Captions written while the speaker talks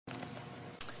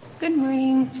Good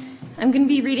morning. I'm going to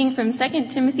be reading from 2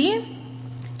 Timothy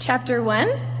chapter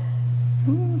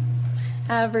 1,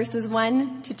 verses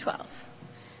 1 to 12.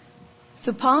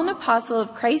 So Paul, an apostle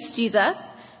of Christ Jesus,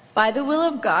 by the will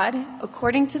of God,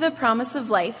 according to the promise of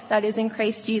life that is in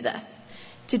Christ Jesus,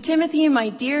 to Timothy, my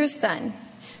dear son,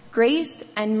 grace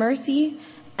and mercy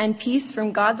and peace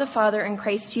from God the Father and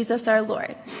Christ Jesus our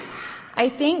Lord. I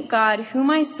thank God,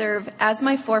 whom I serve as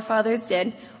my forefathers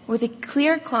did, with a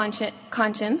clear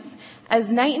conscience,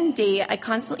 as night and day I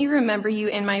constantly remember you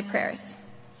in my prayers.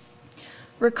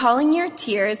 Recalling your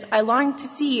tears, I long to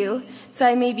see you, so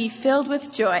I may be filled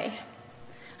with joy.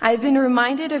 I have been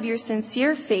reminded of your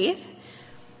sincere faith,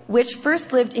 which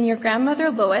first lived in your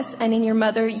grandmother Lois and in your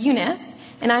mother Eunice,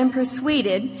 and I am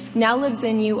persuaded now lives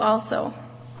in you also.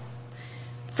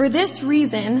 For this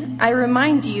reason, I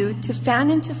remind you to fan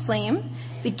into flame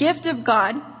the gift of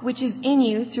God which is in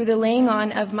you through the laying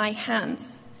on of my hands.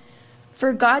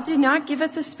 For God did not give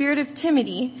us a spirit of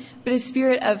timidity, but a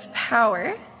spirit of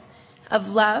power,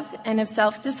 of love, and of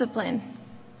self-discipline.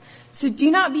 So do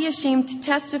not be ashamed to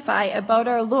testify about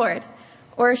our Lord,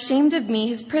 or ashamed of me,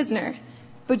 his prisoner,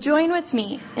 but join with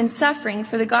me in suffering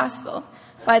for the gospel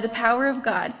by the power of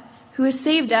God, who has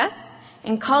saved us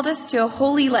and called us to a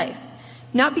holy life,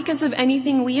 not because of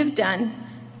anything we have done,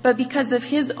 but because of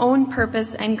his own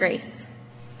purpose and grace.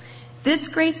 This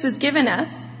grace was given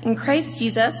us in Christ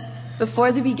Jesus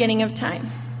before the beginning of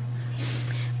time,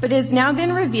 but has now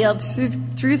been revealed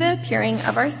through the appearing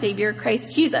of our Savior,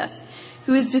 Christ Jesus,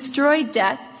 who has destroyed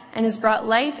death and has brought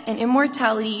life and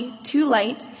immortality to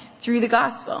light through the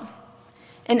gospel.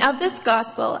 And of this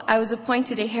gospel I was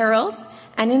appointed a herald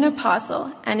and an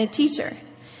apostle and a teacher.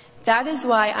 That is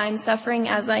why I am suffering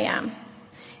as I am.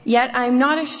 Yet I am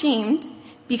not ashamed,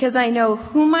 because I know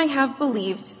whom I have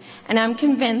believed, and am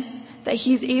convinced that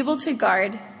he is able to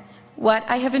guard what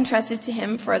I have entrusted to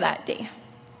him for that day.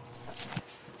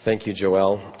 Thank you,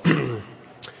 Joelle.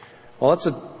 Well, that's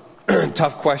a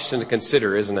tough question to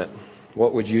consider, isn't it?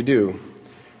 What would you do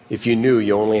if you knew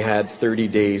you only had 30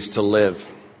 days to live?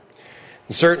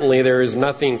 And certainly there is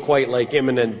nothing quite like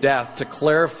imminent death to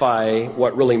clarify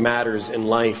what really matters in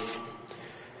life.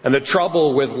 And the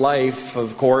trouble with life,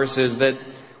 of course, is that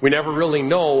we never really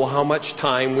know how much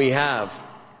time we have.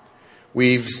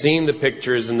 We've seen the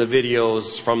pictures and the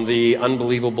videos from the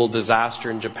unbelievable disaster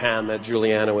in Japan that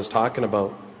Juliana was talking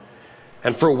about.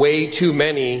 And for way too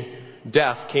many,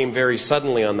 death came very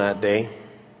suddenly on that day.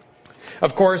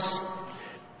 Of course,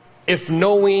 if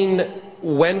knowing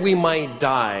when we might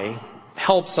die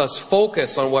helps us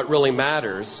focus on what really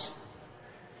matters,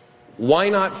 why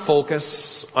not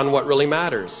focus on what really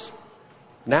matters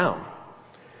now?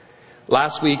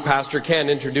 Last week, Pastor Ken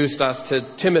introduced us to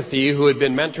Timothy, who had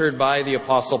been mentored by the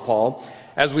Apostle Paul,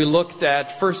 as we looked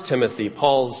at 1 Timothy,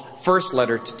 Paul's first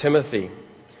letter to Timothy.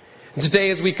 And today,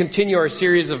 as we continue our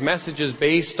series of messages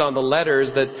based on the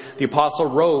letters that the Apostle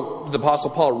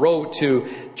Paul wrote to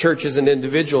churches and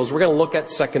individuals, we're going to look at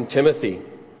 2 Timothy.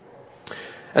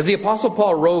 As the Apostle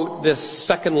Paul wrote this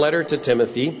second letter to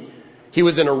Timothy, he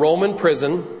was in a Roman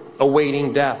prison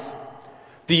awaiting death.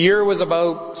 The year was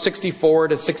about 64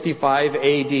 to 65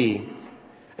 AD.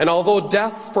 And although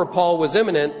death for Paul was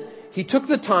imminent, he took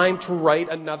the time to write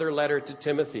another letter to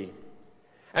Timothy.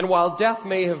 And while death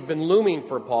may have been looming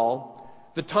for Paul,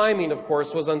 the timing, of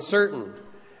course, was uncertain.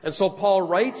 And so Paul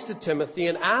writes to Timothy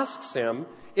and asks him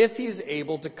if he's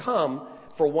able to come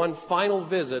for one final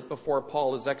visit before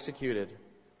Paul is executed.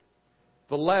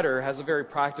 The letter has a very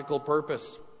practical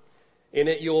purpose. In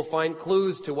it, you will find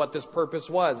clues to what this purpose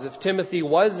was. If Timothy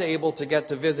was able to get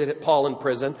to visit Paul in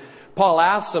prison, Paul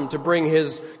asked him to bring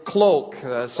his cloak,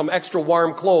 some extra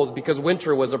warm clothes, because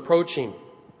winter was approaching.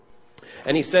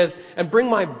 And he says, and bring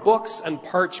my books and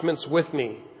parchments with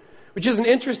me, which is an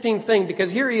interesting thing,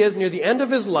 because here he is near the end of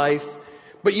his life,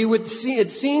 but you would see, it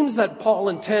seems that Paul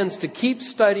intends to keep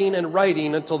studying and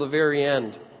writing until the very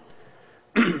end.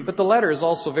 But the letter is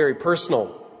also very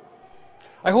personal.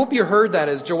 I hope you heard that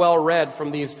as Joelle read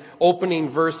from these opening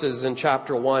verses in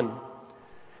chapter 1.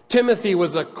 Timothy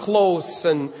was a close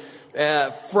and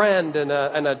friend and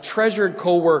a treasured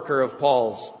co-worker of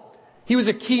Paul's. He was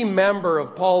a key member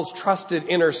of Paul's trusted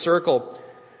inner circle.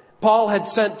 Paul had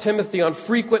sent Timothy on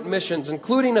frequent missions,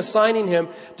 including assigning him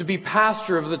to be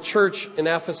pastor of the church in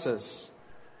Ephesus.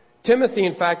 Timothy,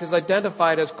 in fact, is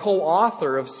identified as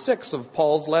co-author of 6 of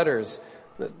Paul's letters.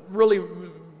 Really,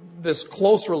 this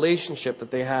close relationship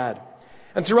that they had.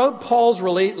 And throughout Paul's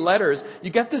letters, you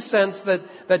get the sense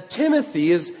that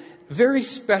Timothy is very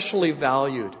specially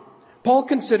valued. Paul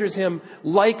considers him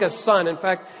like a son. In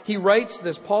fact, he writes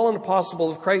this, Paul, an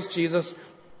apostle of Christ Jesus,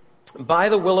 by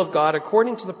the will of God,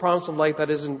 according to the promise of life that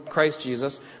is in Christ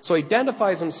Jesus. So he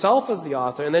identifies himself as the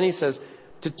author, and then he says,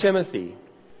 to Timothy,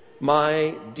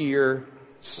 my dear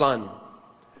son.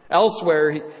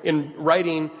 Elsewhere, in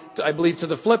writing, I believe, to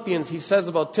the Philippians, he says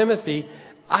about Timothy,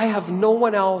 I have no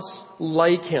one else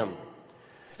like him.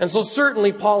 And so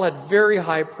certainly Paul had very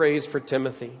high praise for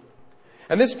Timothy.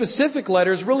 And this specific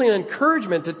letter is really an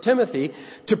encouragement to Timothy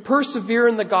to persevere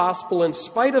in the gospel in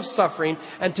spite of suffering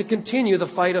and to continue the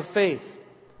fight of faith.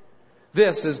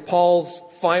 This is Paul's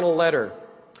final letter.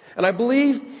 And I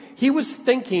believe he was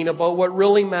thinking about what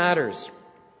really matters.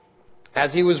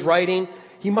 As he was writing,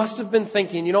 he must have been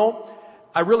thinking,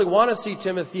 I really want to see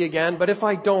Timothy again, but if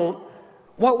I don't,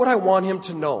 what would I want him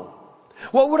to know?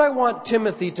 What would I want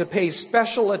Timothy to pay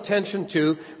special attention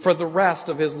to for the rest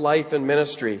of his life and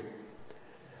ministry?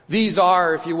 These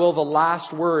are, if you will, the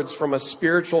last words from a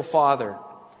spiritual father,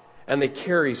 and they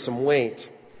carry some weight.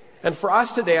 And for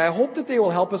us today, I hope that they will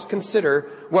help us consider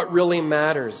what really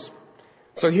matters.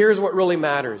 So here's what really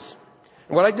matters.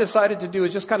 And what I decided to do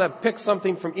is just kind of pick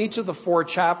something from each of the 4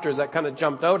 chapters that kind of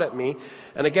jumped out at me.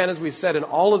 And again, as we said, in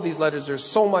all of these letters, there's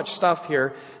so much stuff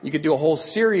here. You could do a whole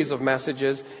series of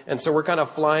messages. And so we're kind of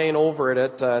flying over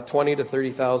it at 20 to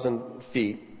 30,000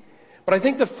 feet. But I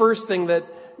think the first thing that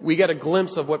we get a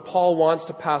glimpse of what Paul wants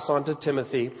to pass on to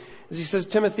Timothy is he says,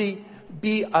 Timothy,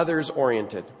 be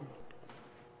others-oriented.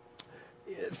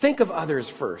 Think of others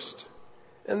first.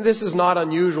 And this is not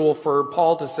unusual for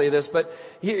Paul to say this, but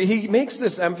he makes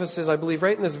this emphasis, I believe,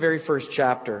 right in this very first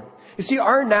chapter. You see,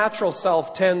 our natural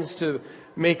self tends to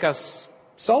make us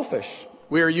selfish.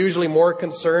 We are usually more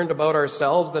concerned about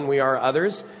ourselves than we are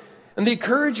others. And the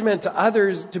encouragement to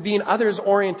others, to being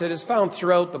others-oriented, is found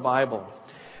throughout the Bible.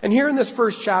 And here in this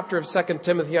first chapter of 2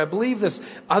 Timothy, I believe this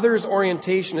others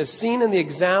orientation is seen in the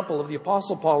example of the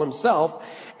Apostle Paul himself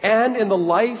and in the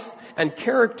life and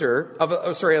character of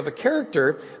a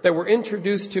character that we're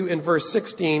introduced to in verse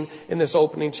 16 in this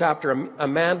opening chapter, a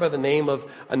man by the name of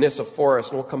Onesiphorus.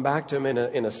 And we'll come back to him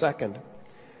in a second.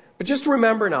 But just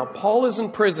remember now, Paul is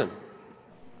in prison.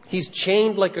 He's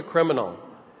chained like a criminal.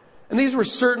 And these were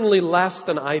certainly less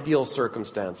than ideal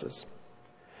circumstances.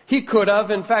 He could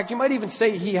have, in fact, you might even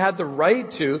say he had the right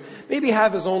to maybe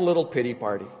have his own little pity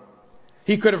party.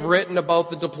 He could have written about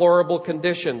the deplorable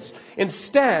conditions.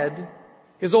 Instead,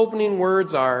 his opening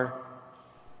words are,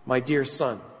 my dear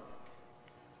son,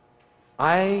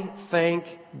 I thank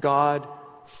God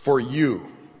for you.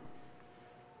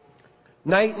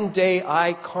 Night and day,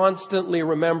 I constantly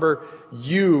remember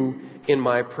you in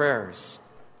my prayers.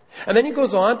 And then he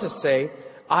goes on to say,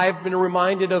 I've been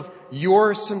reminded of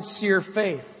your sincere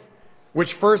faith,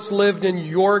 which first lived in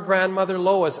your grandmother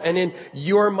Lois and in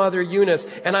your mother Eunice,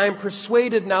 and I am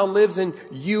persuaded now lives in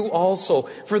you also.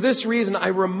 For this reason, I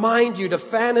remind you to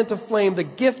fan into flame the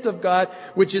gift of God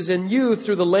which is in you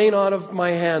through the laying on of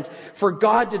my hands. For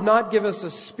God did not give us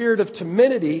a spirit of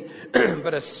timidity,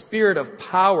 but a spirit of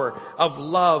power, of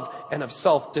love, and of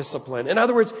self-discipline. In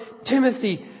other words,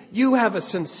 Timothy, you have a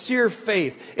sincere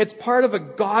faith. It's part of a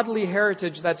godly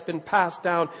heritage that's been passed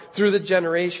down through the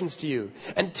generations to you.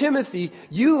 And Timothy,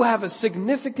 you have a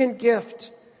significant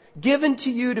gift given to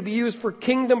you to be used for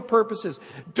kingdom purposes.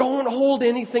 Don't hold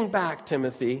anything back,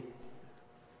 Timothy.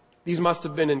 These must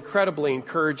have been incredibly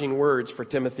encouraging words for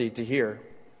Timothy to hear.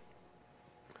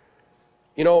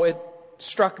 It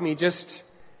struck me just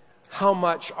how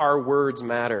much our words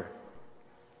matter.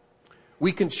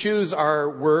 We can choose our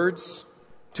words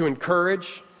to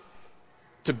encourage,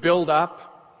 to build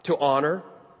up, to honor.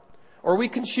 Or we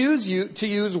can choose to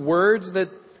use words that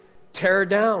tear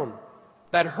down,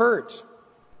 that hurt,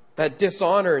 that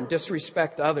dishonor and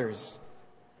disrespect others.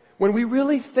 When we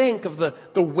really think of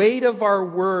the weight of our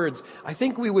words, I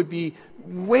think we would be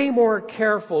way more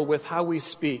careful with how we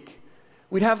speak.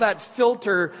 We'd have that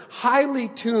filter highly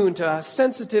tuned to a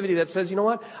sensitivity that says, you know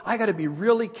what? I got to be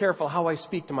really careful how I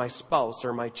speak to my spouse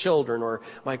or my children or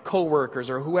my coworkers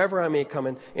or whoever I may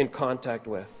come in contact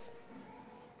with.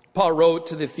 Paul wrote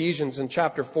to the Ephesians in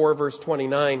chapter 4, verse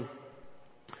 29,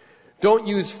 don't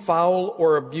use foul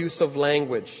or abusive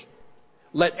language.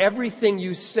 Let everything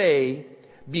you say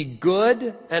be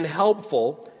good and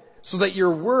helpful so that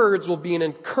your words will be an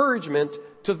encouragement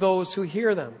to those who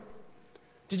hear them.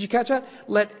 Did you catch that?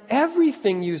 Let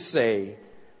everything you say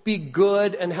be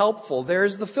good and helpful.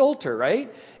 There's the filter, right?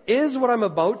 Is what I'm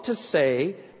about to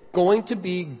say going to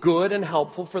be good and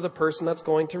helpful for the person that's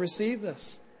going to receive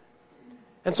this?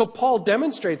 And so Paul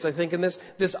demonstrates, I think, in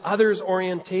this others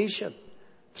orientation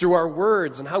through our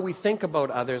words and how we think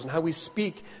about others and how we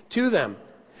speak to them.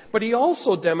 But he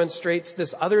also demonstrates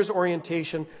this others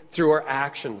orientation through our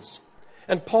actions.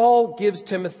 And Paul gives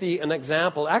Timothy an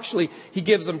example. Actually, he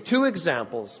gives him two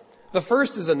examples. The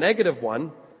first is a negative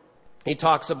one. He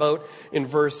talks about in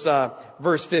verse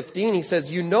 15, he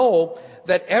says, "You know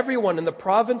that everyone in the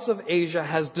province of Asia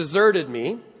has deserted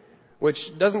me,"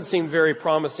 which doesn't seem very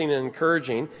promising and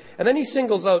encouraging. And then he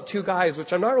singles out two guys,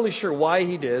 which I'm not really sure why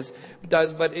he does,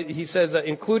 but he says,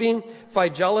 including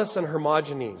Phygelus and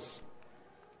Hermogenes.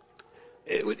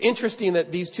 Interesting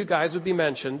that these two guys would be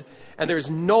mentioned, and there's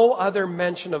no other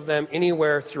mention of them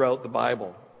anywhere throughout the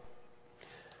Bible.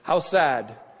 How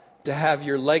sad to have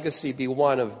your legacy be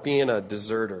one of being a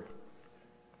deserter.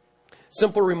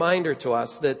 Simple reminder to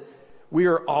us that we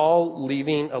are all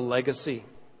leaving a legacy.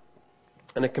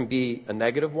 And it can be a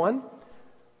negative one,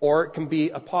 or it can be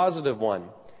a positive one.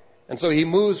 And so he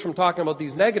moves from talking about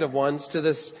these negative ones to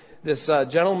this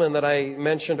gentleman that I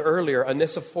mentioned earlier,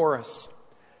 Onesiphorus.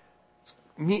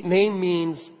 His name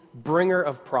means bringer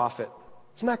of profit.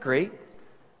 Isn't that great?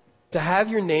 To have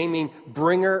your name mean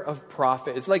bringer of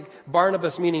profit. It's like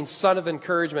Barnabas meaning son of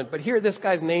encouragement. But here this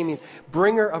guy's name means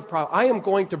bringer of profit. I am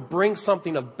going to bring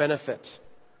something of benefit.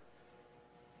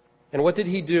 And what did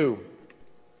he do?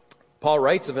 Paul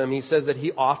writes of him, he says that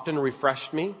he often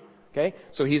refreshed me. Okay,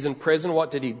 so he's in prison.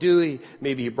 What did he do?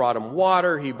 Maybe he brought him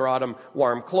water. He brought him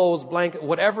warm clothes, blanket,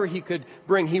 whatever he could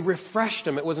bring. He refreshed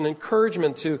him. It was an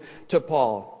encouragement to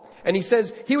Paul. And he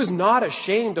says he was not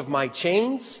ashamed of my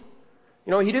chains.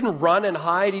 You know, he didn't run and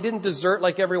hide. He didn't desert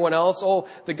like everyone else. Oh,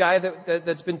 the guy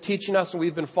that's been teaching us and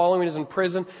we've been following is in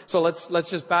prison, so let's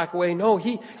just back away. No,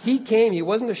 he came. He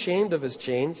wasn't ashamed of his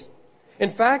chains. In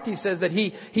fact, he says that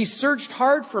he searched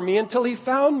hard for me until he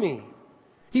found me.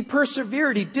 He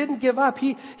persevered. He didn't give up.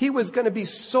 He was going to be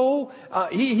so,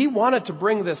 he wanted to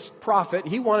bring this profit.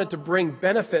 He wanted to bring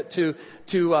benefit to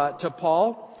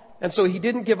Paul. And so he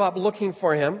didn't give up looking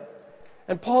for him.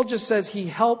 And Paul just says he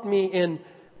helped me in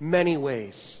many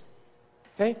ways.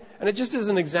 Okay? And it just is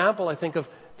an example, I think, of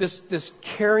this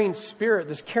caring spirit,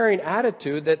 this caring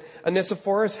attitude that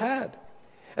Onesiphorus had.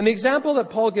 And the example that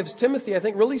Paul gives Timothy, I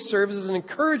think, really serves as an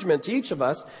encouragement to each of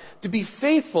us to be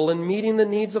faithful in meeting the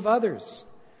needs of others.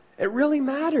 It really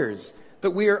matters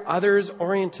that we are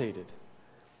others-orientated.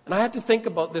 And I had to think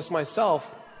about this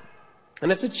myself, and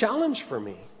it's a challenge for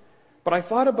me. But I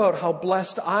thought about how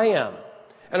blessed I am,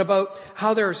 and about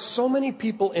how there are so many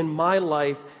people in my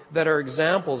life that are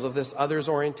examples of this others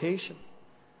orientation.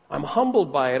 I'm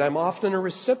humbled by it. I'm often a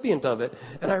recipient of it.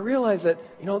 And I realize that,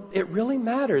 it really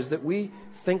matters that we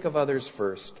think of others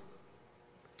first.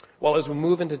 Well, as we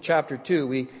move into chapter 2,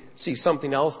 we see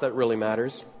something else that really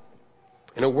matters.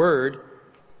 In a word,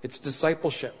 it's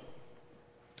discipleship.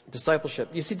 Discipleship.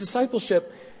 You see,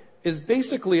 discipleship is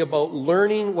basically about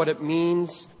learning what it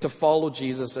means to follow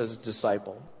Jesus as a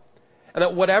disciple. And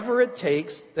that whatever it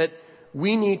takes, that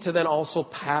we need to then also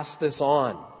pass this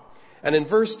on. And in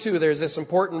verse 2,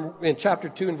 in chapter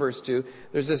 2 and verse 2,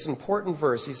 there's this important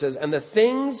verse. He says, "And the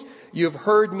things you have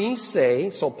heard me say,"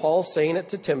 so Paul's saying it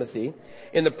to Timothy,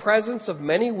 "in the presence of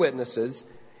many witnesses,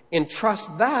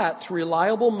 entrust that to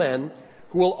reliable men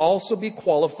who will also be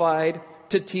qualified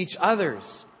to teach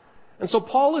others." And so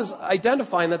Paul is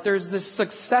identifying that there's this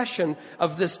succession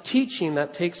of this teaching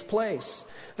that takes place.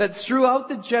 That throughout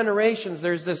the generations,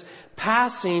 there's this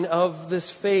passing of this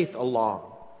faith along.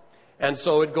 And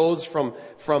so it goes from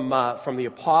the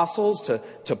apostles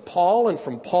to Paul, and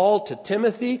from Paul to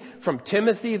Timothy. From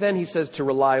Timothy, then he says to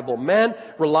reliable men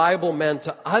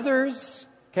to others.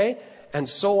 Okay? And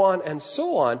so on and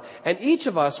so on. And each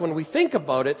of us, when we think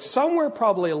about it, somewhere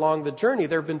probably along the journey,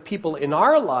 there have been people in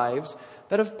our lives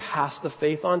that have passed the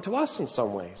faith on to us in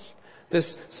some ways.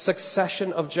 This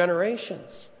succession of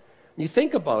generations. You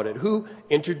think about it. Who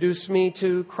introduced me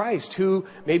to Christ? Who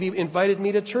maybe invited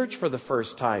me to church for the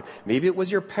first time? Maybe it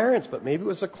was your parents, but maybe it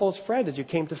was a close friend as you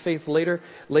came to faith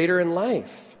later in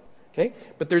life. Okay?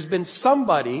 But there's been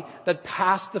somebody that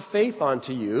passed the faith on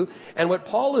to you. And what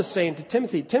Paul is saying to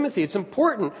Timothy, it's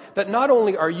important that not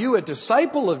only are you a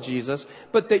disciple of Jesus,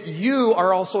 but that you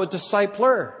are also a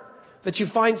discipler. That you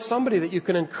find somebody that you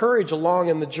can encourage along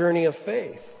in the journey of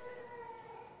faith.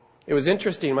 It was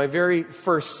interesting. My very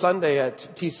first Sunday at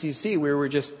TCC, we were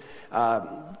just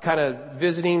kind of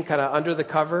visiting, kind of under the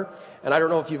cover. And I don't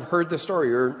know if you've heard this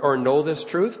story or know this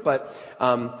truth, but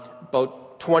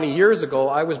about 20 years ago,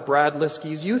 I was Brad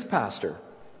Liskey's youth pastor.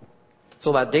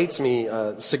 So that dates me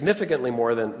significantly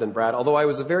more than Brad, although I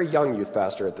was a very young youth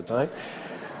pastor at the time.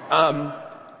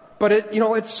 But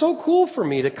it's so cool for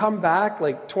me to come back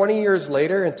like 20 years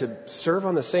later and to serve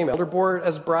on the same elder board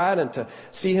as Brad and to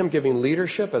see him giving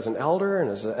leadership as an elder and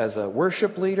as a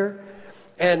worship leader.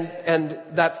 And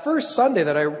that first Sunday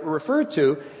that I referred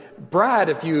to, Brad,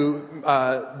 if you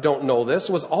don't know this,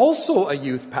 was also a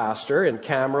youth pastor in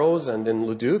Camrose and in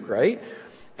Leduc, right?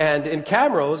 And in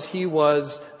Camrose, he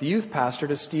was the youth pastor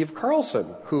to Steve Carlson,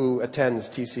 who attends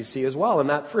TCC as well. And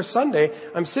that first Sunday,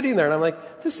 I'm sitting there and I'm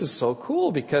like, this is so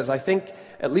cool, because I think,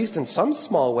 at least in some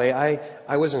small way,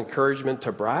 I was an encouragement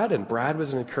to Brad, and Brad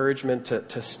was an encouragement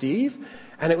to Steve.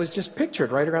 And it was just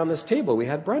pictured right around this table. We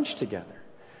had brunch together.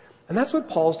 And that's what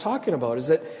Paul's talking about, is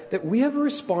that we have a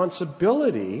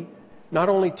responsibility not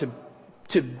only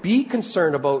to be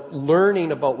concerned about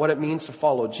learning about what it means to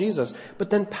follow Jesus, but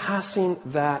then passing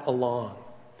that along.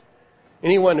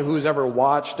 Anyone who's ever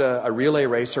watched a relay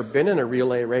race or been in a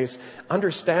relay race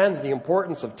understands the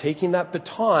importance of taking that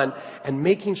baton and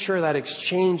making sure that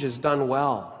exchange is done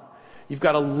well. You've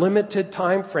got a limited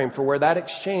time frame for where that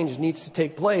exchange needs to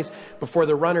take place before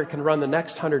the runner can run the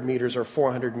next 100 meters or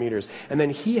 400 meters. And then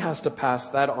he has to pass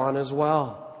that on as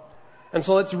well. And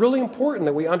so it's really important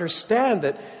that we understand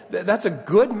that that's a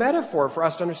good metaphor for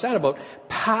us to understand about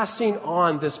passing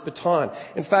on this baton.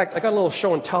 In fact, I got a little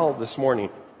show and tell this morning.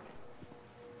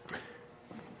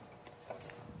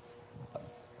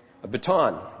 A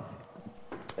baton.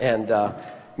 And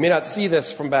you may not see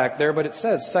this from back there, but it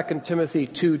says 2 Timothy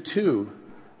 2:2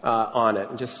 on it,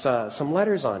 and just some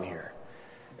letters on here.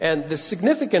 And the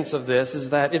significance of this is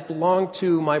that it belonged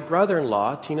to my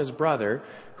brother-in-law, Tina's brother,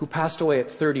 who passed away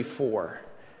at 34.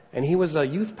 And he was a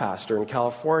youth pastor in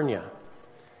California.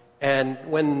 And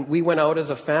when we went out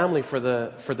as a family for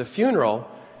the funeral,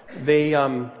 we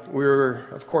were,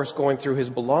 of course, going through his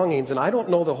belongings. And I don't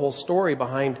know the whole story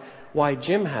behind why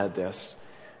Jim had this.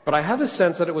 But I have a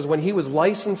sense that it was when he was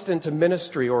licensed into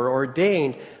ministry or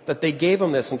ordained that they gave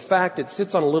him this. In fact, it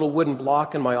sits on a little wooden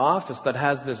block in my office that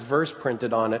has this verse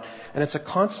printed on it. And it's a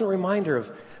constant reminder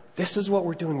of, this is what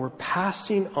we're doing. We're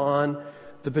passing on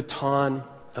the baton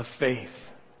of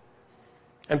faith.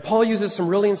 And Paul uses some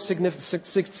really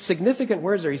significant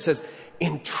words there. He says,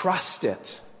 entrust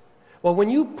it. Well,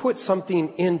 when you put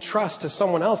something in trust to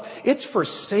someone else, it's for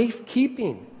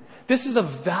safekeeping. This is a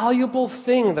valuable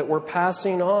thing that we're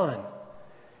passing on.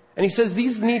 And he says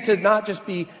these need to not just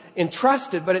be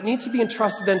entrusted, but it needs to be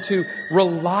entrusted then to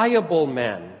reliable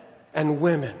men and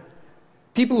women.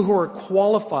 People who are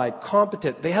qualified,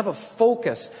 competent, they have a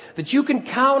focus that you can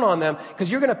count on them because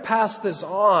you're going to pass this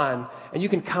on, and you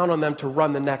can count on them to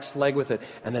run the next leg with it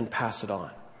and then pass it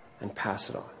on and pass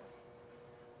it on.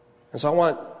 And so I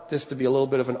want this to be a little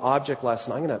bit of an object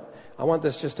lesson. I want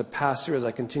this just to pass through as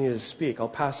I continue to speak. I'll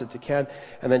pass it to Ken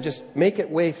and then just make it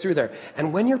way through there.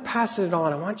 And when you're passing it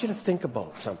on, I want you to think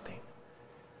about something.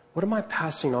 What am I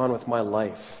passing on with my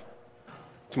life?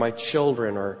 To my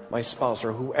children or my spouse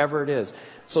or whoever it is.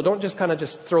 So don't just kind of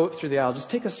just throw it through the aisle. Just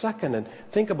take a second and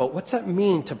think about, what's that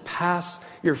mean to pass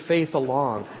your faith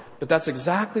along? But that's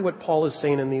exactly what Paul is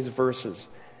saying in these verses.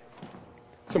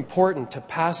 It's important to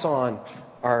pass on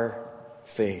our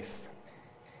faith.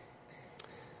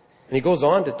 And he goes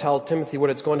on to tell Timothy what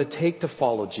it's going to take to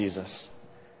follow Jesus.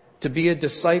 To be a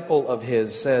disciple of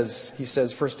his, he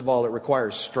says, first of all, it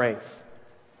requires strength.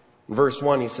 Verse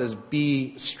 1, he says,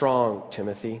 be strong,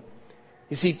 Timothy.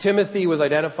 You see, Timothy was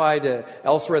identified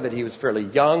elsewhere that he was fairly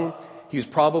young. He was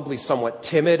probably somewhat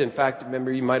timid. In fact,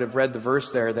 remember, you might have read the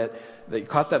verse there that you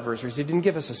caught that verse where he said, he didn't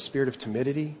give us a spirit of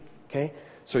timidity. Okay?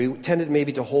 So he tended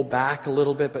maybe to hold back a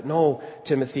little bit. But no,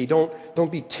 Timothy,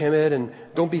 don't be timid and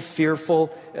don't be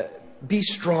fearful. Be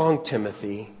strong,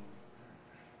 Timothy.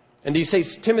 And he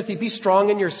says, Timothy, be strong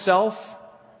in yourself.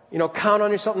 Count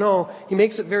on yourself. No, he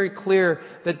makes it very clear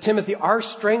that, Timothy, our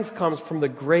strength comes from the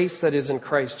grace that is in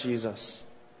Christ Jesus.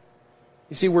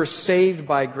 You see, we're saved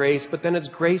by grace, but then it's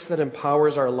grace that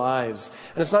empowers our lives.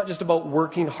 And it's not just about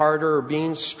working harder or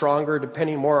being stronger,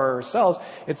 depending more on ourselves.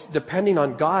 It's depending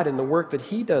on God and the work that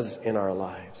he does in our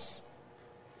lives.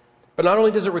 But not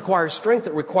only does it require strength,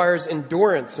 it requires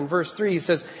endurance. In verse 3, he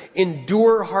says,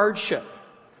 endure hardship.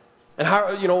 And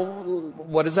how,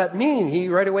 what does that mean? He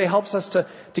right away helps us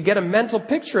to get a mental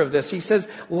picture of this. He says,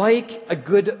 like a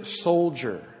good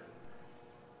soldier.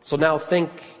 So now think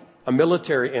a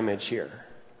military image here.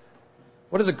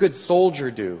 What does a good soldier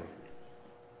do?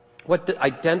 What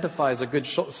identifies a good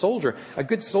soldier? A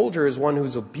good soldier is one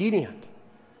who's obedient.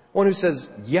 One who says,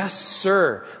 yes,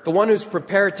 sir. The one who's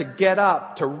prepared to get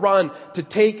up, to run, to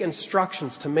take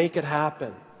instructions, to make it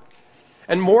happen.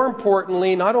 And more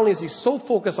importantly, not only is he so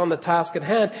focused on the task at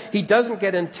hand, he doesn't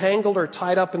get entangled or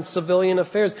tied up in civilian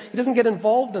affairs. He doesn't get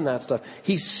involved in that stuff.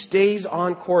 He stays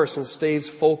on course and stays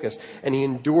focused. And he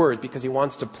endures because he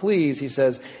wants to please, he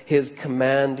says, his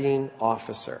commanding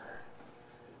officer.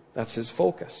 That's his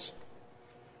focus.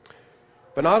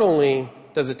 But not only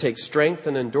does it take strength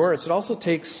and endurance, it also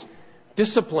takes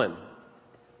Discipline.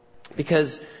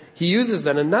 Because he uses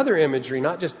then another imagery,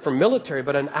 not just from military,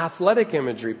 but an athletic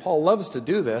imagery. Paul loves to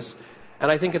do this.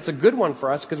 And I think it's a good one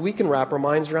for us because we can wrap our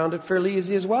minds around it fairly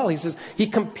easy as well. He says he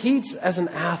competes as an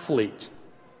athlete.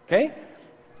 Okay?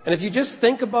 And if you just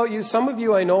think about you, some of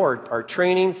you I know are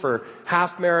training for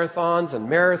half marathons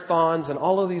and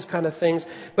all of these kind of things.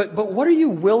 But what are you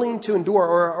willing to endure?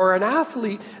 Or an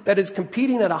athlete that is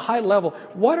competing at a high level,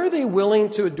 what are they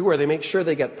willing to endure? They make sure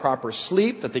they get proper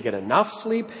sleep, that they get enough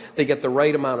sleep, they get the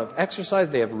right amount of exercise,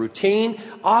 they have routine.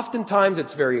 Oftentimes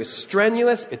it's very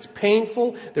strenuous, it's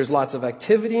painful, there's lots of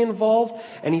activity involved.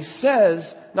 And he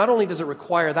says, not only does it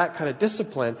require that kind of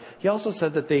discipline, he also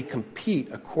said that they compete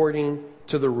according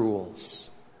to the rules.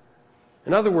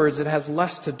 In other words, it has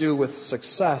less to do with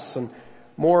success and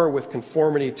more with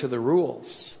conformity to the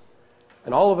rules.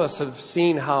 And all of us have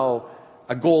seen how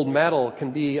a gold medal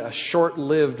can be a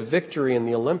short-lived victory in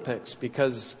the Olympics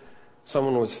because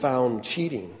someone was found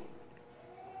cheating.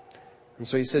 And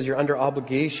so he says you're under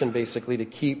obligation basically to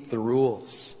keep the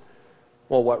rules.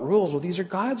 Well, what rules? Well, these are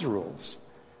God's rules.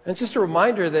 And it's just a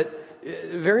reminder that,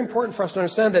 very important for us to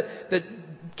understand that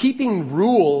keeping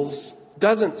rules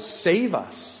doesn't save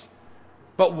us.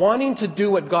 But wanting to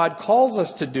do what God calls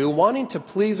us to do, wanting to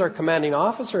please our commanding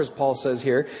officer, as Paul says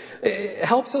here, it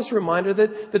helps us reminder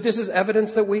that this is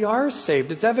evidence that we are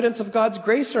saved. It's evidence of God's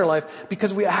grace in our life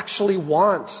because we actually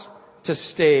want to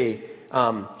stay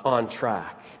on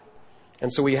track.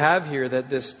 And so we have here that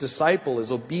this disciple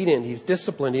is obedient, he's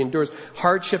disciplined, he endures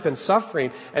hardship and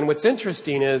suffering. And what's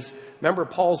interesting is, remember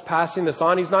Paul's passing this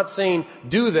on, he's not saying,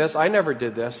 do this, I never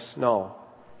did this. No.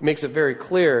 He makes it very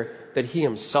clear that he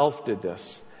himself did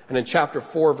this. And in chapter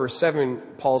 4, verse 7,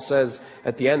 Paul says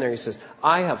at the end there, he says,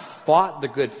 I have fought the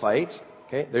good fight.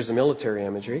 Okay, there's the military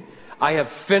imagery. I have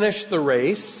finished the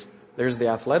race. There's the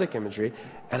athletic imagery.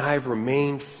 And I have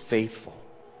remained faithful.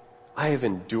 I have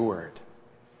endured.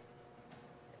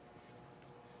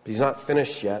 But he's not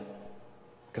finished yet.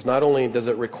 Because not only does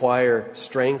it require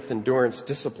strength, endurance,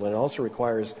 discipline, it also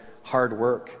requires hard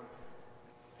work.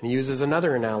 And he uses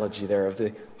another analogy there of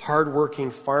the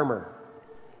hard-working farmer.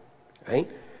 Right?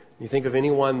 You think of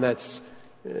anyone that's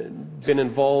been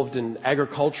involved in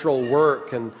agricultural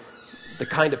work and the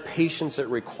kind of patience it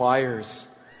requires.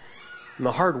 And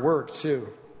the hard work, too.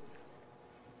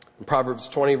 In Proverbs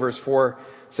 20, verse 4,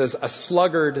 it says, a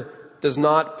sluggard does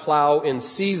not plow in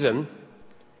season,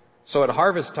 so at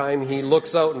harvest time he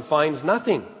looks out and finds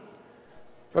nothing.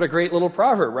 What a great little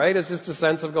proverb, right? It's just a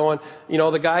sense of going,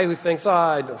 the guy who thinks,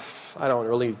 I don't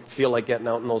really feel like getting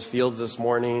out in those fields this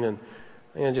morning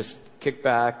and just kick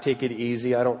back, take it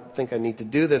easy. I don't think I need to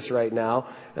do this right now.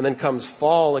 And then comes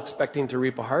fall expecting to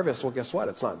reap a harvest. Well, guess what?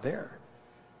 It's not there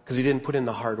because he didn't put in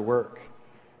the hard work.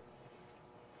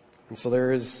 And so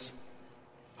there is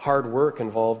hard work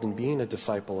involved in being a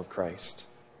disciple of Christ.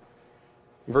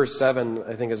 Verse 7,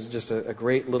 I think, is just a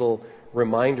great little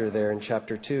reminder there in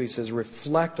chapter 2. He says,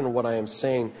 reflect on what I am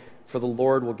saying, for the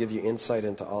Lord will give you insight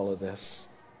into all of this.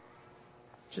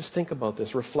 Just think about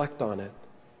this. Reflect on it.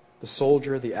 The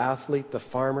soldier, the athlete, the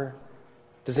farmer.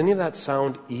 Does any of that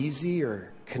sound easy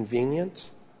or convenient?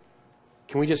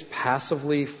 Can we just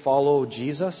passively follow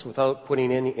Jesus without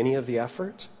putting in any of the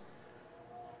effort?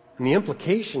 And the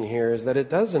implication here is that it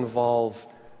does involve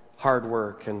hard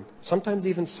work and sometimes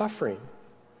even suffering.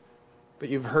 But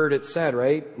you've heard it said,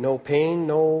 right? No pain,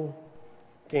 no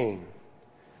gain.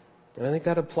 And I think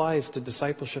that applies to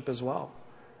discipleship as well.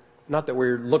 Not that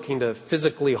we're looking to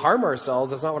physically harm ourselves,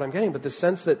 that's not what I'm getting, but the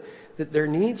sense that there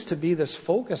needs to be this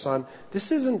focus on,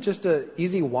 this isn't just an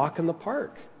easy walk in the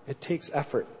park. It takes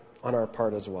effort on our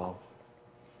part as well.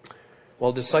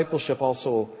 Well, discipleship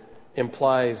also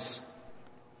implies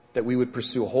that we would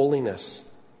pursue holiness.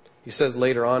 He says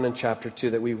later on in chapter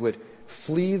 2 that we would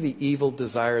flee the evil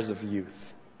desires of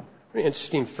youth. Very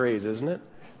interesting phrase, isn't it?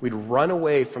 We'd run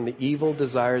away from the evil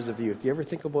desires of youth. Do you ever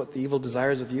think about what the evil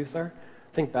desires of youth are?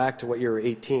 Think back to what you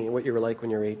were like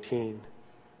when you were 18.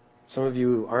 Some of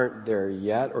you aren't there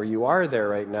yet, or you are there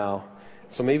right now.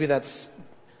 So maybe that's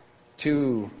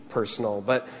too personal.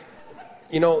 But,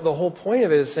 the whole point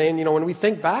of it is saying, when we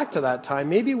think back to that time,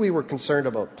 maybe we were concerned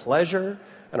about pleasure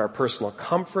and our personal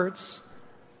comforts.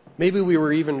 Maybe we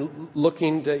were even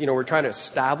looking to, we're trying to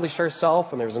establish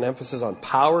ourselves, and there's an emphasis on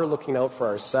power, looking out for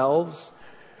ourselves.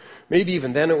 Maybe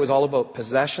even then it was all about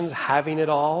possessions, having it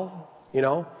all,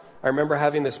 I remember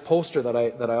having this poster that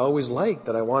I always liked,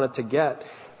 that I wanted to get,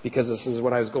 because this is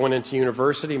when I was going into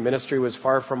university. Ministry was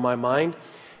far from my mind.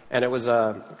 And it was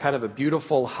a kind of a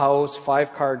beautiful house,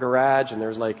 5-car garage, and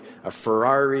there's like a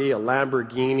Ferrari, a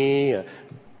Lamborghini, a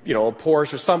a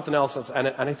Porsche or something else. And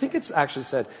I think it's actually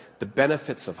said the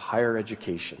benefits of higher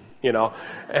education,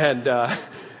 that's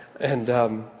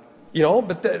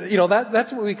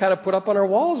what we kind of put up on our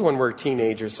walls when we're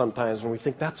teenagers sometimes, when we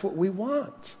think that's what we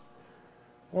want.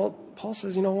 Well, Paul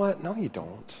says, you know what? No, you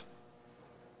don't.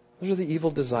 Those are the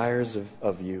evil desires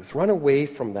of youth. Run away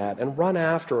from that and run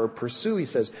after or pursue, he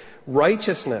says,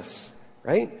 righteousness,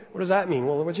 right? What does that mean?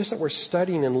 Well, it's just that we're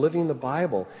studying and living the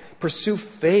Bible. Pursue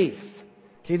faith.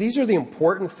 Okay, these are the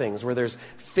important things where there's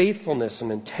faithfulness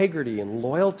and integrity and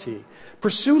loyalty.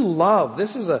 Pursue love.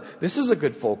 This is a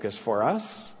good focus for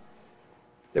us.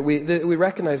 That we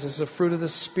recognize this is a fruit of the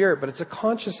Spirit, but it's a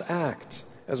conscious act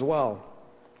as well.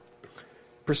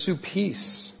 Pursue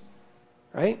peace,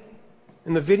 right?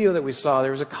 In the video that we saw,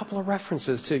 there was a couple of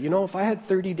references to, if I had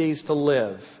 30 days to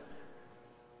live,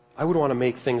 I would want to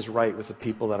make things right with the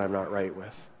people that I'm not right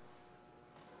with.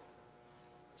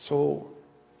 So,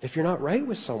 if you're not right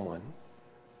with someone,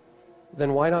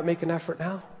 then why not make an effort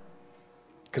now?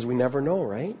 Because we never know,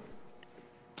 right?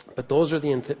 But those are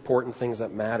the important things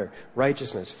that matter.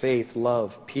 Righteousness, faith,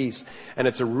 love, peace. And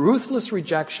it's a ruthless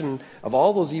rejection of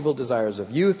all those evil desires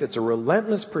of youth. It's a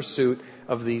relentless pursuit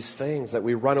of these things that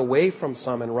we run away from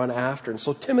some and run after. And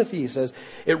so Timothy says,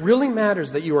 it really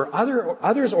matters that you are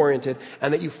others-oriented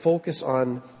and that you focus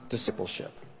on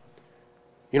discipleship.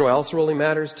 You know what else really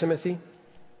matters, Timothy?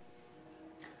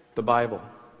 The Bible.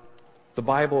 The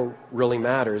Bible really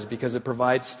matters because it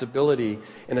provides stability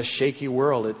in a shaky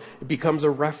world. It becomes a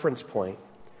reference point.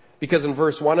 Because in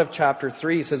verse 1 of chapter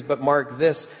 3, he says, but mark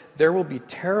this, there will be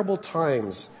terrible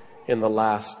times in the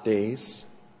last days.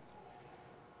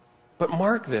 But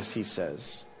mark this, he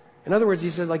says. In other words, he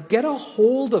says, get a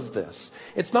hold of this.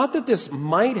 It's not that this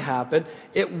might happen.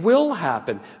 It will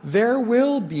happen. There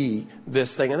will be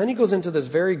this thing. And then he goes into this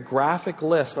very graphic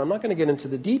list. And I'm not going to get into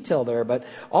the detail there, but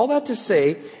all that to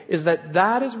say is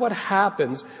that is what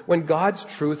happens when God's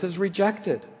truth is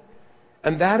rejected.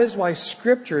 And that is why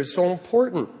Scripture is so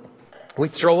important. We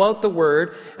throw out the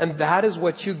word, and that is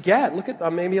what you get. Look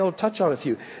at, maybe I'll touch on a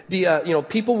few.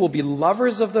 People will be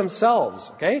lovers of themselves,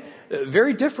 okay?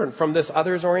 Very different from this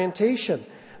others orientation.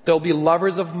 They'll be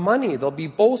lovers of money. They'll be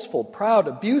boastful, proud,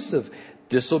 abusive,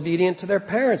 disobedient to their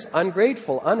parents,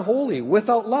 ungrateful, unholy,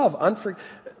 without love,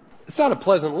 It's not a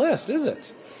pleasant list, is it?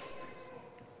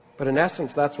 But in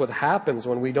essence, that's what happens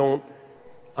when we don't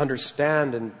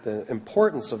understand the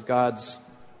importance of God's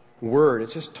word.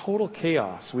 It's just total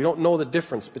chaos. We don't know the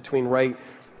difference between right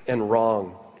and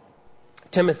wrong.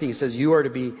 Timothy says you are to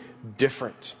be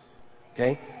different.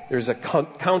 Okay? There's a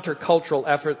countercultural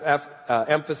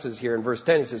emphasis here in verse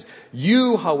 10. He says,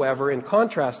 you, however, in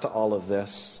contrast to all of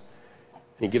this,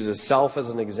 and he gives himself as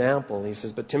an example, he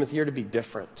says, but Timothy, you're to be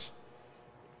different.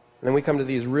 And then we come to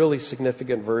these really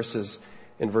significant verses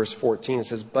in verse 14. It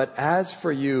says, but as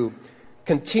for you,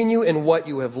 continue in what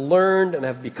you have learned and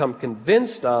have become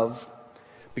convinced of,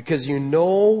 because you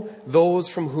know those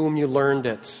from whom you learned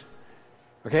it.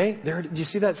 Okay? Do you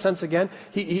see that sense again?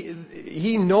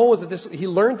 He knows that he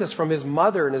learned this from his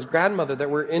mother and his grandmother that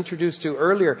we're introduced to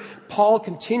earlier. Paul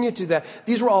continued to that.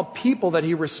 These were all people that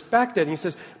he respected. And he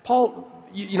says, Paul,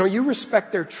 you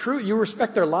respect their truth, you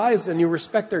respect their lives, and you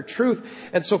respect their truth.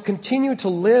 And so continue to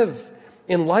live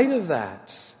in light of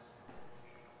that.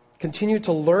 Continue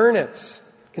to learn it.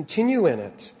 Continue in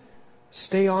it.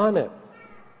 Stay on it.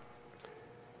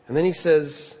 And then he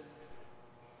says,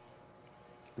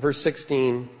 verse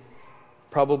 16,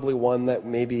 probably one that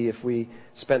maybe if we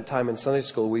spent time in Sunday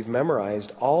school, we've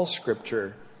memorized. All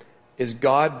Scripture is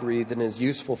God-breathed and is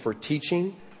useful for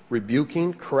teaching,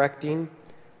 rebuking, correcting,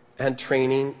 and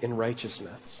training in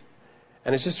righteousness.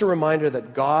 And it's just a reminder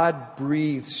that God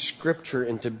breathed Scripture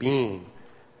into being.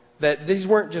 That these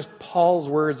weren't just Paul's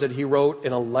words that he wrote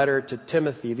in a letter to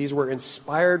Timothy. These were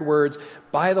inspired words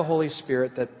by the Holy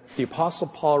Spirit that the Apostle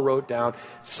Paul wrote down,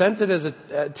 sent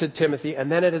it to Timothy,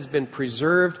 and then it has been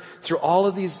preserved through all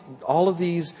of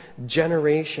these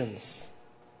generations.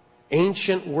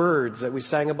 Ancient words that we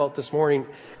sang about this morning,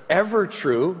 ever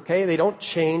true, okay? They don't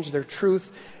change their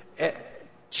truth,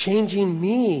 changing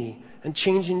me and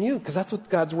changing you, because that's what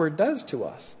God's Word does to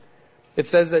us. It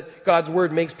says that God's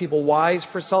Word makes people wise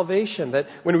for salvation. That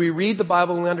when we read the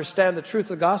Bible and we understand the truth of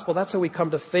the gospel, that's how we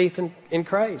come to faith in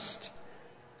Christ.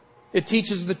 It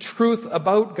teaches the truth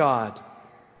about God,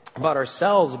 about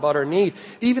ourselves, about our need.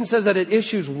 It even says that it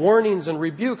issues warnings and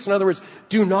rebukes. In other words,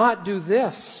 do not do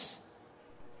this.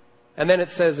 And then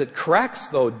it says it corrects,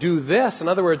 though, do this. In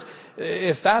other words,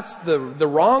 if that's the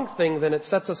wrong thing, then it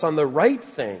sets us on the right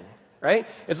thing. Right?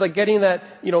 It's like getting that,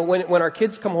 when our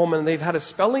kids come home and they've had a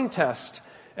spelling test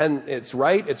and it's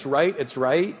right.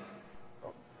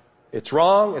 It's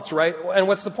wrong, it's right. And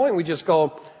what's the point? We just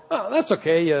go, oh, that's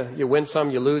okay. You win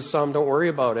some, you lose some. Don't worry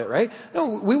about it, right? No,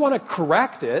 we want to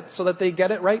correct it so that they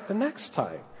get it right the next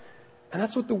time. And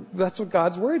that's what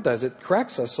God's Word does. It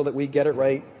corrects us so that we get it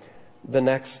right the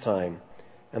next time.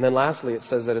 And then lastly, it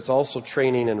says that it's also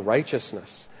training in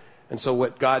righteousness. And so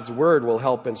what God's Word will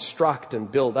help instruct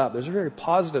and build up. There's a very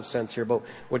positive sense here about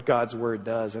what God's Word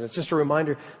does. And it's just a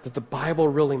reminder that the Bible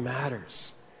really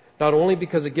matters. Not only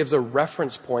because it gives a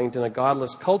reference point in a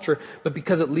godless culture, but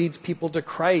because it leads people to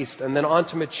Christ and then on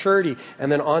to maturity and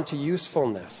then on to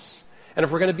usefulness. And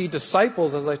if we're going to be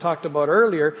disciples, as I talked about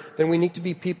earlier, then we need to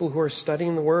be people who are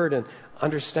studying the Word and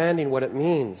understanding what it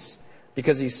means.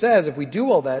 Because he says if we do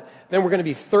all that, then we're going to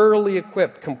be thoroughly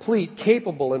equipped, complete,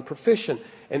 capable, and proficient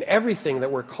in everything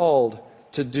that we're called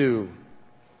to do.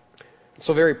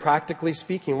 So very practically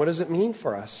speaking, what does it mean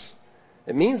for us?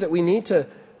 It means that we need to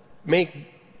make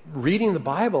reading the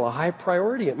Bible a high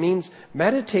priority. It means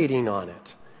meditating on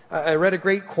it. I read a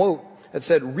great quote that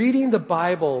said, reading the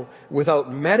Bible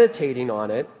without meditating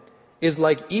on it is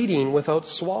like eating without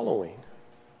swallowing.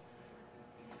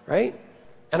 Right?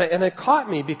 And it caught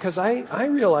me because I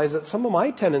realized that some of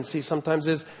my tendency sometimes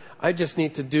is I just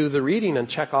need to do the reading and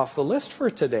check off the list for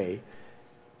today.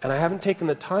 And I haven't taken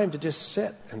the time to just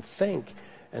sit and think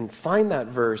and find that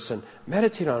verse and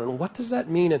meditate on it. And what does that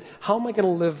mean? And how am I going to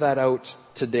live that out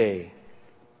today?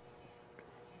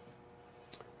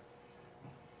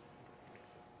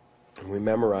 And we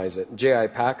memorize it. J.I.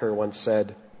 Packer once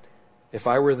said, if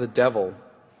I were the devil,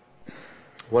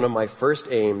 one of my first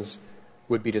aims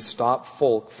would be to stop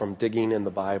folk from digging in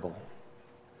the Bible.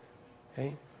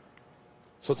 Okay?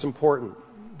 So it's important.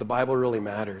 The Bible really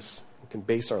matters. We can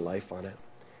base our life on it.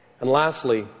 And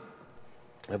lastly,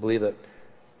 I believe that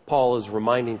Paul is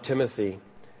reminding Timothy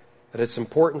that it's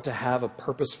important to have a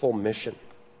purposeful mission.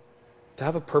 To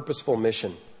have a purposeful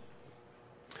mission.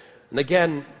 And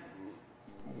again,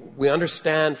 we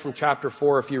understand from chapter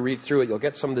 4, if you read through it, you'll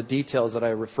get some of the details that I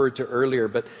referred to earlier,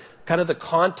 but kind of the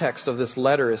context of this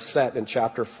letter is set in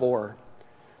chapter 4.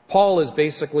 Paul is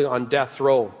basically on death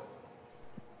row.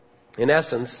 In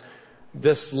essence,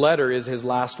 this letter is his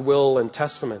last will and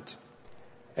testament.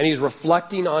 And he's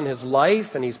reflecting on his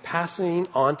life and he's passing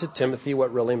on to Timothy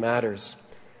what really matters.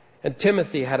 And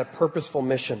Timothy had a purposeful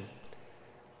mission.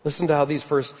 Listen to how these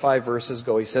first 5 verses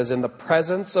go. He says, in the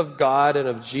presence of God and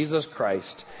of Jesus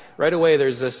Christ. Right away,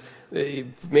 there's this, it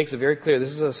makes it very clear. This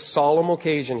is a solemn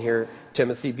occasion here.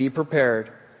 Timothy, be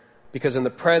prepared. Because in the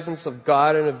presence of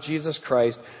God and of Jesus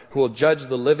Christ, who will judge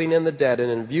the living and the dead,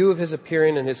 and in view of his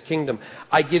appearing in his kingdom,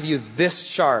 I give you this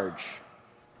charge.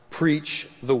 Preach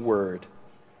the word.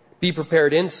 Be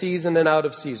prepared in season and out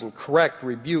of season. Correct,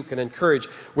 rebuke, and encourage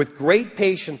with great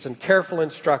patience and careful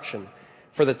instruction.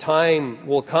 For the time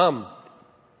will come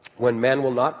when men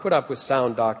will not put up with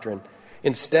sound doctrine.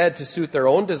 Instead, to suit their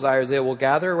own desires, they will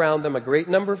gather around them a great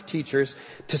number of teachers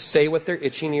to say what their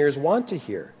itching ears want to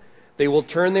hear. They will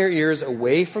turn their ears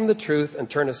away from the truth and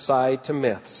turn aside to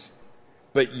myths.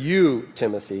 But you,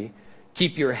 Timothy,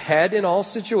 keep your head in all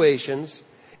situations,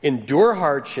 endure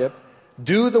hardship,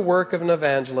 do the work of an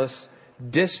evangelist,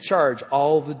 discharge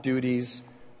all the duties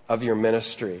of your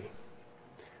ministry.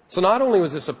 So not only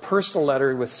was this a personal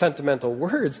letter with sentimental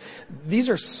words, these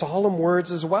are solemn words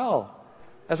as well.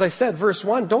 As I said, verse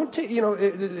 1,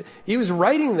 he was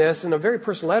writing this in a very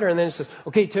personal letter, and then it says,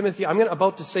 okay, Timothy, I'm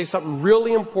about to say something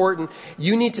really important.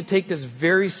 You need to take this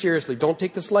very seriously. Don't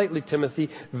take this lightly, Timothy.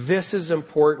 This is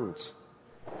important.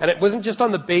 And it wasn't just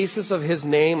on the basis of his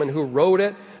name and who wrote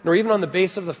it, nor even on the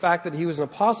basis of the fact that he was an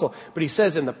apostle, but he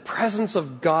says in the presence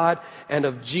of God and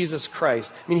of Jesus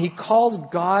Christ. I mean, he calls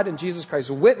God and Jesus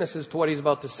Christ witnesses to what he's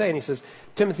about to say, and he says,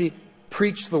 Timothy,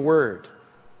 preach the word.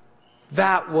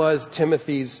 That was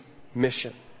Timothy's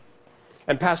mission.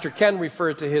 And Pastor Ken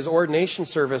referred to his ordination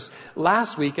service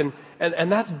last week, and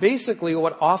that's basically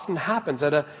what often happens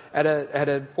at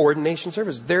a ordination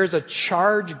service. There's a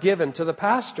charge given to the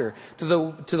pastor, to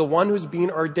the one who's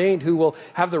being ordained, who will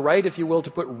have the right, if you will,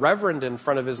 to put reverend in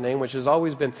front of his name, which has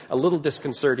always been a little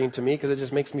disconcerting to me because it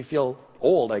just makes me feel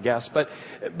old, I guess. But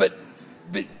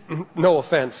no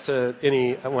offense to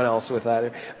anyone else with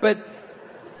that. But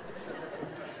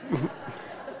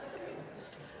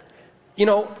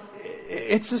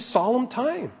it's a solemn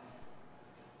time.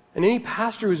 And any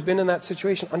pastor who's been in that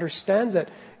situation understands that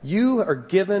you are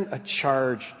given a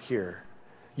charge here.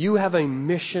 You have a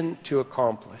mission to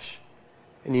accomplish.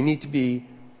 And you need to be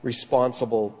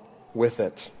responsible with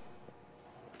it.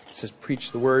 It says,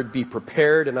 preach the word, be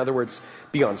prepared. In other words,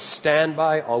 be on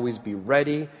standby, always be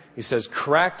ready. He says,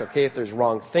 correct. Okay, if there's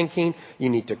wrong thinking, you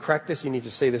need to correct this. You need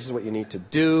to say this is what you need to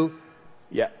do.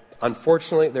 Yeah,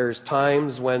 Unfortunately, there's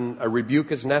times when a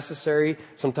rebuke is necessary.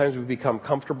 Sometimes we become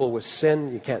comfortable with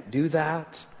sin. You can't do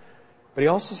that. But he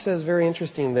also says, very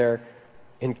interesting there,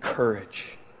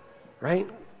 encourage, right?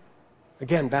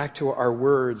 Again, back to our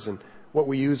words and what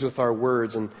we use with our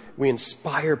words, and we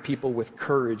inspire people with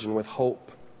courage and with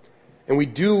hope. And we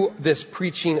do this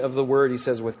preaching of the word, he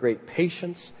says, with great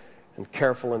patience and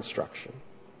careful instruction.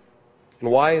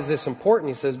 And why is this important?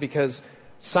 He says, because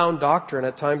sound doctrine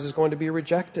at times is going to be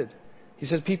rejected. He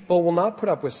says people will not put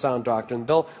up with sound doctrine.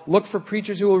 They'll look for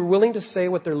preachers who are willing to say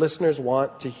what their listeners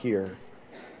want to hear.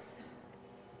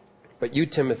 But you,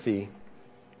 Timothy,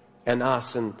 and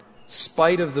us, in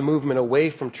spite of the movement away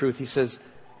from truth, he says,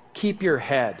 keep your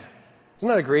head. Isn't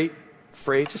that a great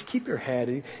phrase? Just keep your head.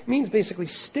 It means basically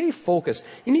stay focused.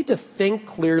 You need to think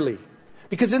clearly.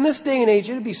 Because in this day and age,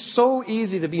 it would be so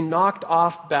easy to be knocked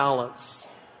off balance.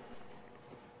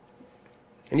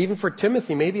 And even for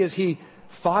Timothy, maybe as he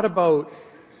thought about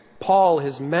Paul,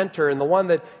 his mentor, and the one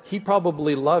that he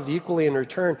probably loved equally in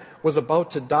return, was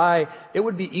about to die, it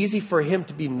would be easy for him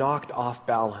to be knocked off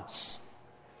balance.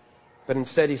 But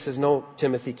instead he says, no,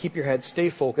 Timothy, keep your head, stay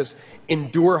focused,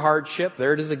 endure hardship.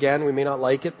 There it is again. We may not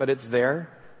like it, but it's there.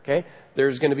 Okay?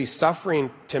 There's going to be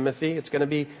suffering, Timothy. It's going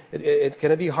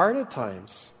to be hard at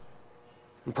times.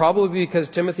 And probably because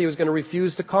Timothy was going to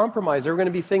refuse to compromise. There were going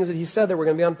to be things that he said that were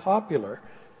going to be unpopular.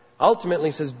 Ultimately,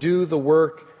 he says, do the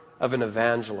work of an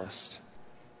evangelist.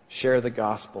 Share the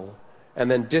gospel. And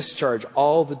then discharge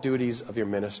all the duties of your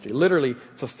ministry. Literally,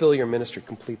 fulfill your ministry,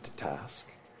 complete the task.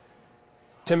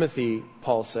 Timothy,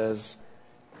 Paul says,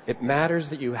 it matters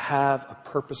that you have a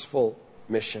purposeful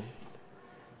mission.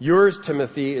 Yours,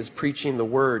 Timothy, is preaching the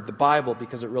word, the Bible,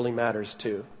 because it really matters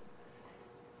too.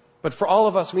 But for all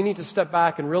of us, we need to step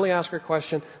back and really ask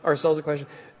ourselves a question.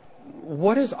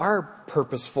 What is our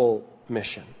purposeful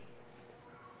mission?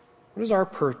 What is our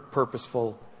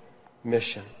purposeful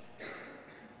mission?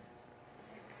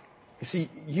 You see,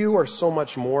 you are so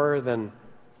much more than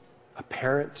a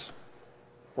parent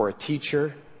or a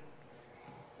teacher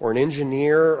or an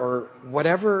engineer or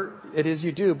whatever it is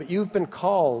you do, but you've been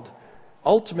called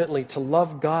ultimately to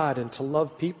love God and to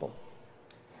love people,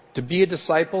 to be a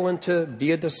disciple and to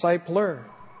be a discipler,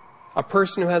 a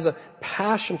person who has a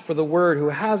passion for the word, who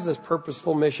has this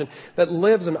purposeful mission, that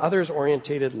lives an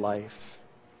others-orientated life.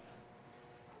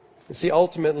 You see,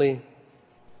 ultimately,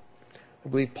 I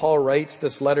believe Paul writes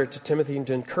this letter to Timothy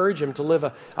to encourage him to live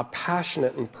a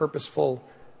passionate and purposeful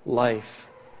life.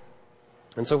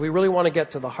 And so if we really want to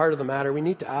get to the heart of the matter, we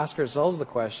need to ask ourselves the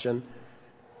question,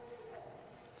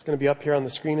 it's going to be up here on the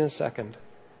screen in a second,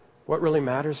 what really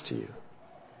matters to you?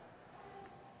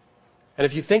 And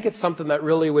if you think it's something that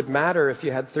really would matter if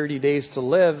you had 30 days to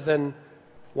live, then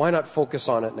why not focus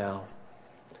on it now?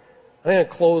 I'm going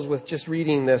to close with just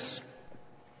reading this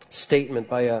statement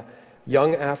by a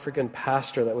young African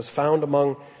pastor that was found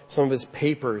among some of his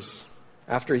papers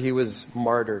after he was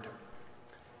martyred.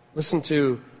 Listen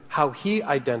to how he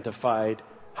identified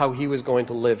how he was going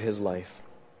to live his life.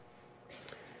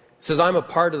 It says, I'm a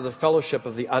part of the fellowship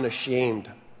of the unashamed.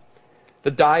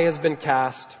 The die has been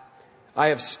cast. I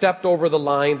have stepped over the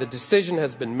line. The decision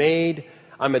has been made.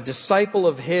 I'm a disciple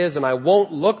of his, and I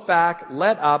won't look back,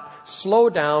 let up, slow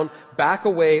down, back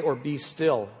away, or be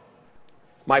still.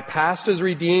 My past is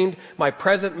redeemed. My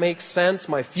present makes sense.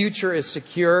 My future is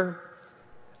secure.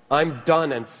 I'm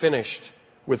done and finished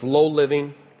with low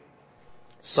living,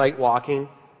 sight walking,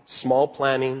 small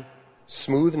planning,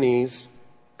 smooth knees,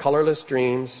 colorless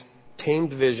dreams,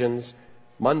 tamed visions,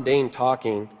 mundane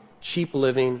talking, cheap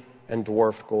living, and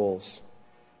dwarfed goals.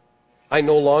 I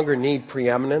no longer need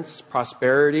preeminence,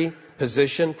 prosperity,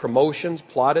 position, promotions,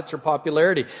 plaudits, or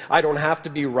popularity. I don't have to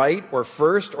be right or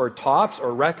first or tops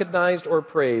or recognized or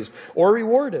praised or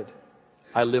rewarded.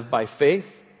 I live by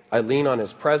faith. I lean on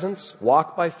his presence,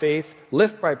 walk by faith,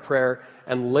 live by prayer,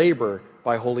 and labor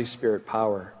by Holy Spirit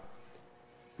power.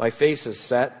 My face is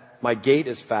set. My gait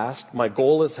is fast. My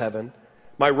goal is heaven.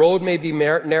 My road may be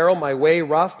narrow, my way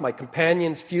rough, my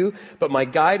companions few, but my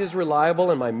guide is reliable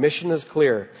and my mission is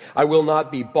clear. I will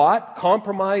not be bought,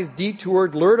 compromised,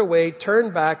 detoured, lured away,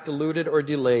 turned back, deluded, or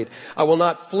delayed. I will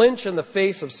not flinch in the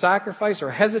face of sacrifice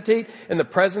or hesitate in the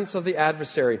presence of the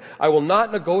adversary. I will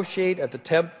not negotiate at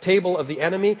the table of the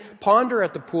enemy, ponder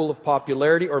at the pool of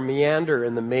popularity, or meander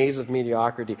in the maze of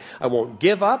mediocrity. I won't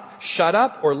give up, shut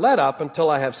up, or let up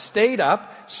until I have stayed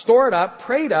up, stored up,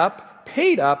 prayed up,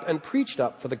 paid up, and preached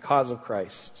up for the cause of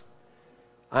Christ.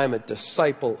 I am a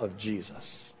disciple of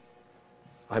Jesus.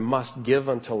 I must give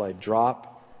until I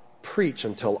drop, preach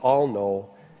until all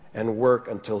know, and work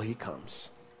until he comes.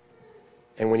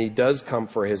 And when he does come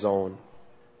for his own,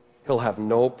 He'll have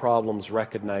no problems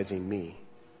recognizing me.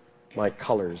 My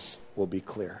colors will be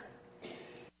clear.